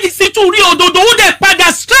 Saheed Shittu rí òdodo ó dẹ̀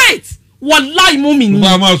padà straight wàláì mú mi ní. wọ́n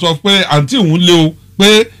á máa sọ pé àǹtí òun lé o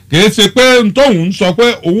pé kìí ṣe pé ntòun sọ pé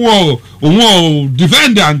òun ò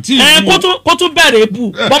defend àǹtí. kó tún bẹ̀rẹ̀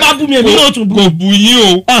bù bọ́bá bú mi èmi náà tún bù. kò bù yín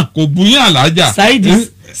o kò bù yín Alhaja.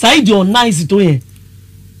 Saheed ọ̀ nice tó yẹn.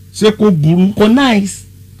 ṣé kò burú. kò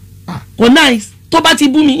nice tó bá ti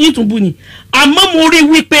bú mi yín tún bú ni àmọ́ mo rí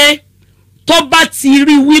wípé tó bá ti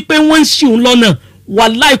rí wípé wọ́n ń ṣì ń lọ́nà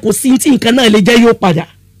wàláì kò sí tí nǹkan náà lè jẹ́ yóò padà.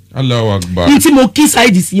 Allahu Akbar. ní tí mo kí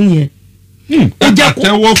Saheed sí nìyẹn. ó jẹ́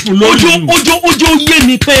kó fún lórí. ojo yé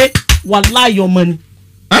mi pé wàláì ọmọ ni.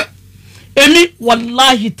 èmi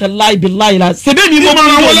wàláì tàláì bíláì la ṣebí ni mo.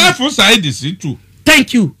 ìmọ̀ràn wọlé fún Saheed Shittu.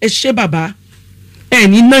 thank you ẹ ṣé bàbá ẹ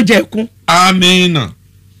ní náà jẹ kún. amina.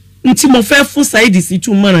 n tí mo fẹ́ fún Saheed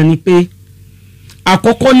Shittu mọ̀ràn ni pé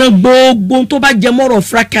àkọ́kọ́ náà gbogbo tó bá jẹ mọ́rọ̀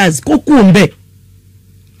fracas kó kú ń bẹ̀.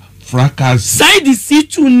 fracas. Saheed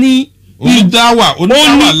Shittu ni. onídàwà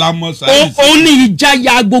lámọ Saheed. ó ní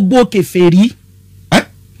ìjáyà gbogbo kèfèrí.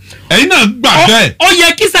 ẹ̀yin náà gbà bẹ́ẹ̀. ó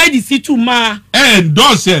yẹ kí Saheed Shittu máa.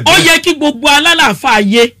 endorse ẹ̀ bẹ́ẹ̀. ó yẹ kí gbogbo alálàáfà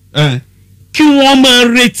ayé kí wọ́n máa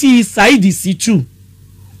retí Saheed Shittu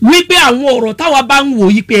wípé àwọn ọ̀rọ̀ táwa bá ń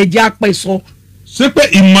wò yí pé ẹjẹ́ apẹ̀ sọ. ṣé pé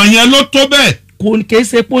ìmọ̀ yẹn ló tó bẹ́ẹ̀. kì í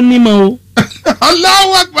ṣe pé ó nímọ̀ o.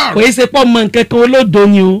 Allahu Akbar. kò í ṣe pé ọmọ nǹkan kan olódo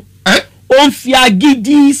ni o. ó ń fi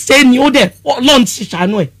agídí ṣe ni ó dẹ̀ ọlọ́run ti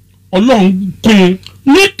ṣàánú ẹ̀. ọlọ́run kún un.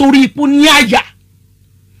 nítorí ipò ní àyà.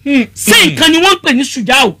 ṣé nǹkan ni wọ́n ń pè ní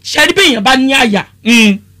ṣùjá o ṣẹ́rí bí èèyàn bá ní àyà.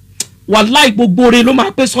 wàláì gbogbo rẹ̀ ló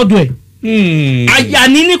máa pé sọ́dọ̀ ẹ̀. àyà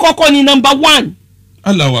ní kọ́kọ́ ni number 1.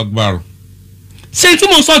 Allahu Akbar. ṣé tí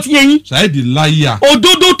mo sọ ti yẹ yín. Saheed láyà.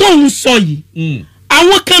 òdodo tó ń sọ yìí.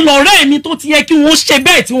 àwọn kan lọ̀rẹ́ mi tó ti yẹ kí wọ́n ṣe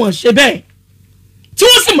bẹ́ẹ̀ tí wọ́n ṣe bẹ́ẹ̀ tí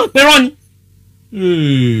wọ́n sì mọ̀ pé rọ́ ni.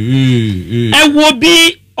 ẹ wo bí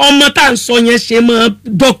ọmọ tá à ń sọ yẹn ṣe mọ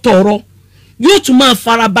dókítà ọ̀rọ̀ yóò tún máa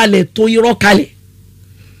farabalẹ̀ tó irọ́ kalẹ̀.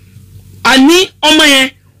 àní ọmọ yẹn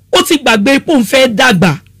ó ti gbàgbé pò ń fẹ́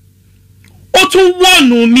dàgbà ó tún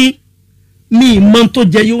wọ̀nù mi ìmọ̀ tó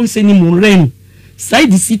jẹ yóò ń ṣe ni mò ń rẹ́rìn.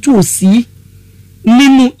 Saheed Shittu ò sí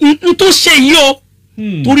nínú n tó ṣe yìí o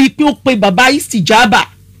torí pé ó pe bàbá istijaba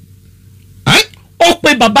ó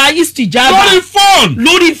pe bàbá istijaba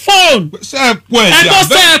lórí fóònù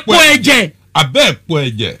sẹ́ẹ̀pọ̀ ẹ̀jẹ̀ abẹ́ẹ̀pọ̀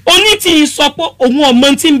ẹ̀jẹ̀. oní tí ń sọ pé òun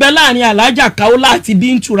ọmọ tí ń bẹ láàrin Alhaja Kaola àti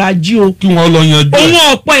Bintu Raji o kí wọ́n lọ yanjú ẹ̀. òun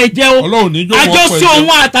ọ̀pọ̀ ẹ̀jẹ̀ o àjọṣe òun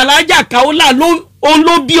àti Alhaja Kaola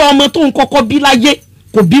ló bí ọmọ tó ń kọ́kọ́ bí láyé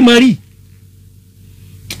kò bímọ rí.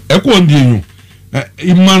 ẹ kò ní èèyàn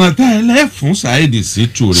ìmọ̀ràn tá ẹ lẹ́ fún Saheed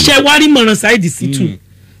Shittu rẹ̀. ṣé wàá rí mọ̀ràn Saheed Shittu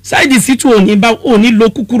Saheed Shittu ò ní lo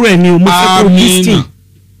kúkúrú ẹ̀ ní o mo fẹ́ kó listing.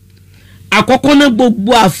 àkọ́kọ́ náà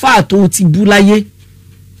gbogbo àfáà tó ti bú láyé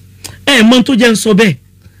ẹ mọ̀ tó jẹ́ ń sọ bẹ́ẹ̀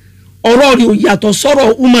ọ̀rọ̀ rẹ̀ ò yàtọ̀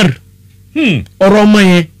sọ̀rọ̀ Umar ọ̀rọ̀ ọmọ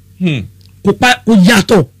yẹn kò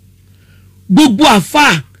yàtọ̀ gbogbo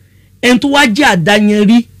àfáà ẹni tó wá jẹ́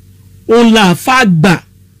àdáyẹnrí òun là àfáà gbà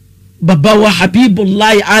bàbá wa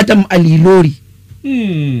Habibullahi Adam Alilori.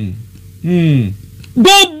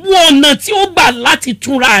 gbogbo ọ̀nà tí ó gbà láti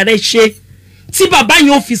túnra rẹ̀ ṣe tí bàbá yẹn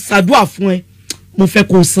ó fi ṣàdúà fún ẹ mo fẹ́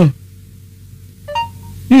kó san.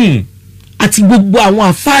 àti gbogbo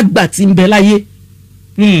àwọn àfáàgbà tí ń bẹ láyé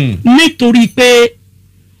nítorí pé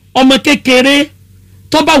ọmọ kékeré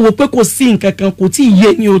tó bá wò pé kò sí nǹkan kan kò tí ì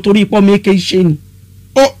yé ni o torí pọ́ méke ṣe ni.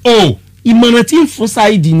 ìmọ̀ràn tí ń fún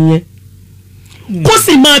Saheed nìyẹn kó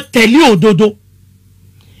sì máa tẹ̀lé òdodo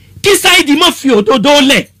kí Saheed má fi òdodo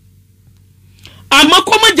lẹ̀ àmọ́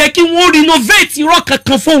kó má jẹ́ kí wọ́n renovate irọ́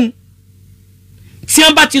kankan fóun tí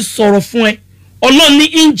wọ́n bá ti sọ̀rọ̀ fún ẹ Ọlọ́run ní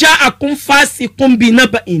inja akúnfàásì kúnbi náà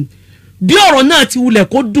báyìí bí ọ̀rọ̀ náà ti wulẹ̀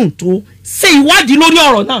kó dùn tó ṣe ìwádìí lórí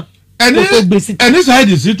ọ̀rọ̀ náà. ẹni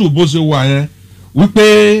Saheed Shittu bó ṣe wà yẹn wípé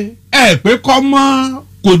ẹ ẹ pé kọ́ mọ́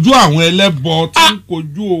kojú àwọn ẹlẹ́bọ tí ń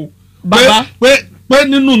kojú o. bàbá pé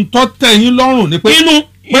nínú tó tẹ̀yìn lọ́rùn ni pé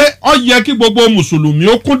ó yẹ kí gbogbo mùsùlùmí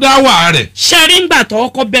ó kún dáwà rẹ̀. ṣẹ́rí ńgbà tó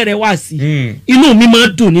kọ́ bẹ̀rẹ̀ wá sí inú mi máa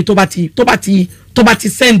dùn ní tó bá ti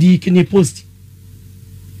sẹ́ndì kíní post.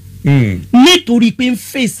 nítorí pé ń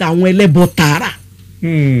fèsì àwọn ẹlẹ́bọ tààrà.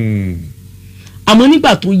 àmọ́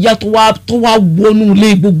nígbà tó yá tó wá wọnú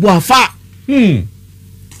ilé gbogbo àfà.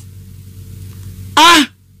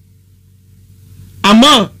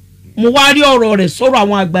 àmọ́ mo wá rí ọ̀rọ̀ rẹ̀ sọ̀rọ̀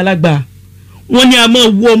àwọn àgbàlagbà wọ́n ní a máa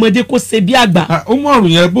wo ọmọdé kó ṣe bí àgbà. Umaru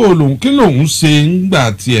yẹn bó lòun kí lòun ṣe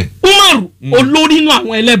ńgbà tiẹ̀. Umaru olórí nínú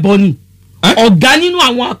àwọn ẹlẹ́bọ ni ọ̀gá nínú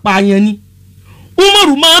àwọn apààyàn ni.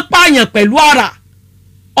 Umaru máa ń pààyàn pẹ̀lú àrà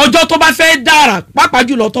ọjọ́ tó bá fẹ́ dára pàápàá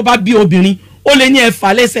jùlọ tó bá bí obìnrin ó lè ní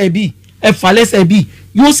ẹ̀fà lẹ́sẹ̀ bíi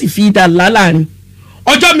yóò sì fi idà là láàrin.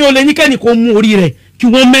 ọjọ́ mi ò lè ní kẹ́ni kó mú orí rẹ̀ kí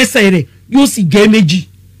wọ́n mẹ́sẹ̀ rẹ̀ yóò sì gé méjì.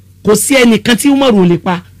 kò sí ẹnìkan tí Umaru ò lè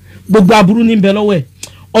pa gbogbo aburú ní bẹ lọ́wọ́ ẹ̀.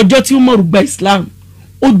 ọjọ́ tí Umaru gba Islam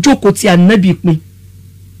ó jókòó ti ànábì pin.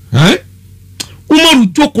 Umaru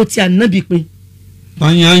jókòó ti ànábì pin.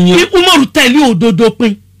 bí Umaru tẹ̀lé òdodo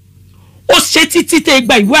pin ó ṣe títí tẹ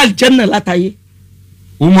gba ìwé àlìjẹ́nà látàyé.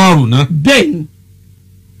 Umaru náà.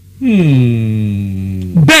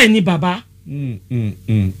 bẹ́ẹ̀ ni bàbá.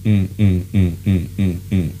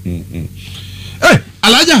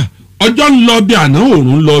 Alhaja ọjọ́ ń lọ bí àná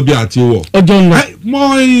òòrùn ń lọ bí àti wọ̀. ọjọ́ ń lọ.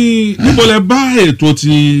 níbo lẹ bá ètò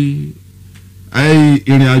ti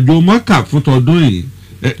ìrìn àjò Mọ́kà fún tọdún yìí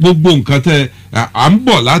gbogbo nǹkan tẹ à ń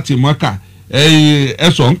bọ̀ láti Mọ́kà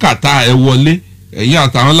ẹ̀sọ̀ ń kàtà ẹ̀ wọlé ẹ̀yin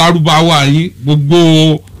àtàwọn lárúbáwá yín gbogbo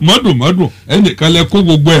mọ́dùnmọ́dùn ẹnìkan lẹ kó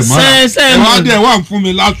gbogbo ẹ̀ mọ́ra ẹ̀ wá ń fún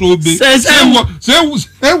mi láṣọ obe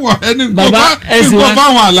ṣé wọ ẹni nǹkan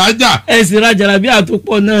fáwọn alájà. ẹ sì ra jàlábí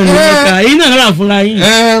àtúpọ̀ náà ní Mọ́kà yín náà rà fúnra yín.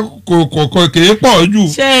 kò kèé pọ̀ jù.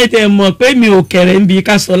 ṣé ẹ tẹ mọ̀ pé mi ò kẹ̀rẹ̀ ń bi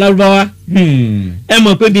ká sọ lárúbáwá ẹ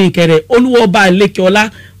mọ̀ pé mi ì kẹ̀rẹ̀ olúwo bá lékè ọlá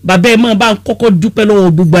bàbá ẹ máa bá ń kọ́kọ́ dúpẹ́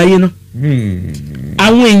lọ́wọ́ gbogbo ayé náà.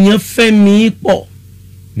 àwọn èèyàn fẹ́ mi pọ̀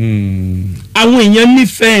àwọn èèyàn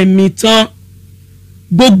nífẹ̀ẹ́ mi tán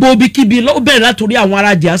gbogbo bíkíbi ló bẹ̀rẹ̀ látòrí àwọn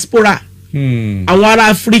ará diaspora àwọn ará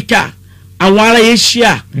Áfíríkà àwọn ará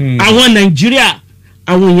Asia àwọn Nàìjíríà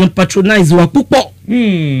àwọn èèyàn patronize wa púpọ̀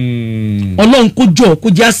Ọlọ́run kó jọ kó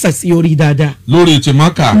jẹ́ àṣàṣeyọrí dáadáa. lórí ti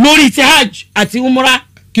Maka. lórí ti hajj àti umrah.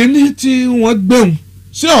 kíní tí wọ́n gbẹ̀hùn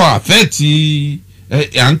ṣé ọ̀ àfẹ́ ti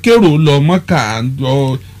à ń kérò lọ Mọ́kà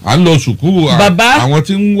à ń lọ sùkúrù àwọn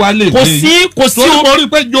tí ń wálé kò sí orí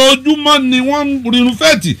pé jojúmọ́ ni wọ́n ń rinú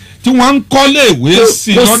fẹ́ẹ̀tì tí wọ́n ń kọ́lé ìwé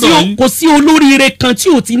sí lọ́dọ̀ yìí. kò sí olóríire kan tí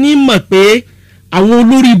ò ti ní mọ̀ pé àwọn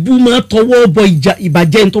olórí ibú máa tọwọ́ bọ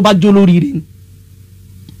ìbàjẹ́ ní tó bá jó lóríire ni.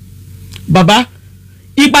 bàbá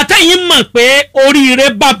ìgbà tẹ̀yin mọ̀ pé oríire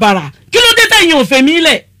bàbàrà kí ló dé tẹ̀yin ò fẹ́ mi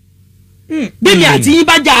lẹ̀ bíbí àti yín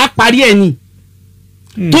bá jà á parí ẹ̀ ni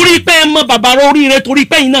torí pé ẹ mọ bàbá oríire torí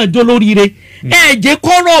pé yín náà jó lóríire ẹ jẹ́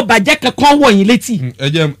kọ́rọ̀ ọ̀bàjẹ́ kankan wọ̀ yín létí. ẹ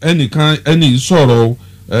jẹ́ ẹnì sọ̀rọ̀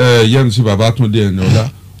Yẹ́misí Babátúndé Ẹniọlá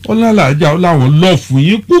Alhaja láwọn lọ fún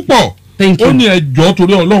yín púpọ̀ ó ní ẹjọ́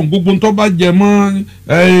torí Ọlọ́run gbogbo tó bá jẹ mọ́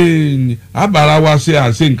àbára wa ṣe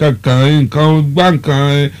àṣe nǹkan gbá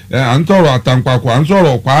nǹkan à ń tọrọ àtàǹpàkò à ń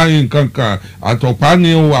sọ̀rọ̀ ọ̀pá nǹkan kan àtọ̀pá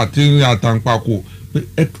ni o àti àtàǹpàkò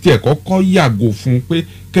ẹ tiẹ̀ kọ́kọ́ yàgò fún pé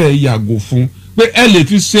kẹ́ ẹ yàgò fún pé ẹ lè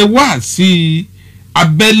fi ṣe wá sí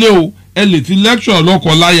abẹ́lé o ẹ lè fi lecture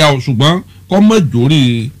lọ́kọ̀ láyà o ṣùgbọ́n kọ́ mọ̀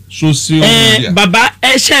jórí social media. bàbá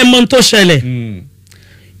ẹ ṣe é mọ̀ n tó ṣẹlẹ̀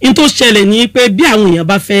n tó ṣẹlẹ̀ ni pé bí àwọn èèyàn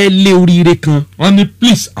bá fẹ́ lé oríire kan. wọ́n ní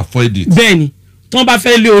please avoid it. bẹ́ẹ̀ni tí wọ́n bá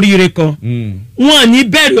fẹ́ lé oríire kan wọ́n ní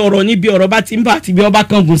bẹ̀rẹ̀ ọ̀rọ̀ níbi ọ̀rọ̀ bá ti ń bá àti bí ọba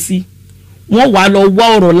kan gùn sí wọ́n wàá lọ wá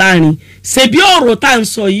ọ̀rọ̀ láàrin ṣèbí ọ̀rọ̀ tá à ń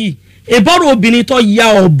sọ yìí ìbọ̀rọ̀ obìnrin tó ya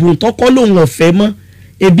ọ̀bùn tọkọ lòun ọ̀fẹ́ mọ́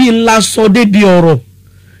ebi ńlá sọ débi ọ̀rọ̀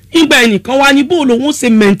ìgbà ẹnìkan wá ní bó lòun ṣe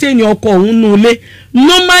maintain ọkọ òun nù lé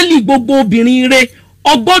normally gbogbo obìnrin rẹ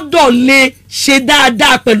ọgbọ́dọ̀ lè ṣe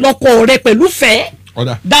dáadáa pẹ̀lú ọkọ rẹ pẹ̀lú fẹ́.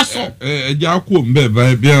 ọ̀dà dasọ. ẹ jẹ́ àkó mbẹ́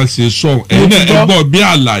báyìí bí wọ́n ṣe sọ ẹ̀yin náà ẹ gbọ́ bí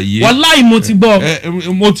àlàyé. wàláì mo ti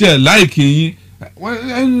gbọ́. mo tiẹ̀ láìkì yín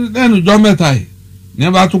ẹnìjọ́ mẹ́ta yìí ní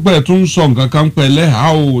bá tún pẹ́ tún sọ nǹkan kan pẹ́ lẹ́hà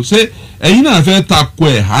o ṣé ẹ̀yin náà fẹ́ takò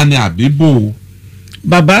ẹ̀há ni àbíbò.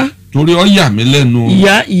 bàbá torí ọ yà mí lẹ́nu.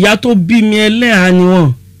 ìyá tó bí mi ẹlẹ́hà ni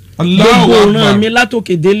wọ́n. Allahu Akbar. gbogbo ọ̀ràn mi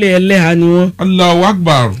látòkè délé ẹlẹ́hà ni wọ́n. Allahu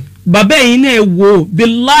Akbar. bàbá ẹ̀yin náà wò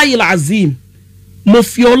billahi azim mo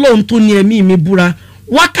fi Ọlọ́run tó ní ẹ̀mí mi búra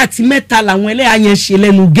wákàtí mẹ́ta làwọn ẹlẹ́hà yẹn ṣe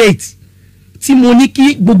lẹ́nu gate tí mo ní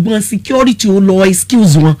kí gbogbo security ó lọ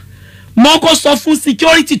excuse wọn mo kọ́ sọ fún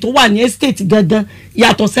security tó wà ní estate gangan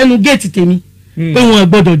yàtọ̀ sẹ́nu gate tèmi pé wọn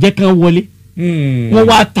gbọ́dọ̀ jẹ́ kán wọlé wọ́n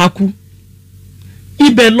wá takú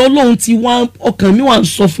ibẹ̀ lọ́lọ́run ti wá ọkàn mi wà ń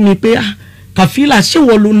sọ fún mi pé Kàfílà ṣé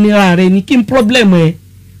wọ́n ló nira rẹ ní kí n problem ẹ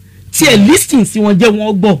tí ẹ listing sí wọn jẹ́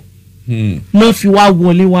wọ́n gbọ́ náà fi wá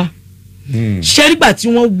wọlé wá ṣẹ́rígbà tí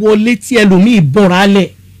wọ́n wọlé tí ẹlòmíì bọ̀rọ̀ alẹ̀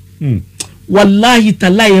wàláhì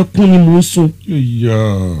tàláhì ẹkún ni mò ń sun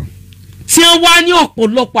tí wọ́n wá ní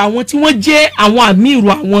ọ̀pọ̀lọpọ̀ àwọn tí wọ́n jẹ́ àwọn àmì ìrù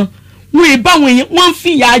àwọn wọn ì bá àwọn èèyàn wọ́n ń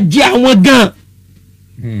fìyà jẹ àwọn gan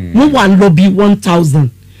wọ́n wà ń lọ bí 1000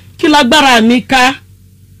 kí lágbára mi ká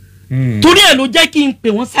torí ẹ̀ ló jẹ́ kí n pè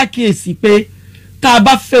wọ́n ṣàkíyèsí pé tá a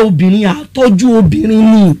bá fẹ́ obìnrin àtọ́jú obìnrin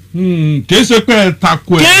ni. kìí ṣe pé ẹ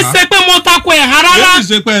tako ẹ̀ kìí ṣe pé mo tako ẹ̀ rárá. kìí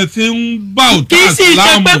ṣe pé ẹ ti ń bá òtá kìí sì ṣe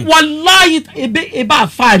ìsìlámù. pé wàláhì ebe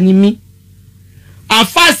àfáà ni mí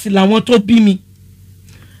àfáà sì làwọn tó bí mi.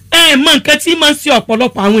 ẹ mọ nǹkan tí máa ń ṣe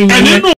ọ̀pọ̀lọpọ̀ àwọn èèyàn yẹn.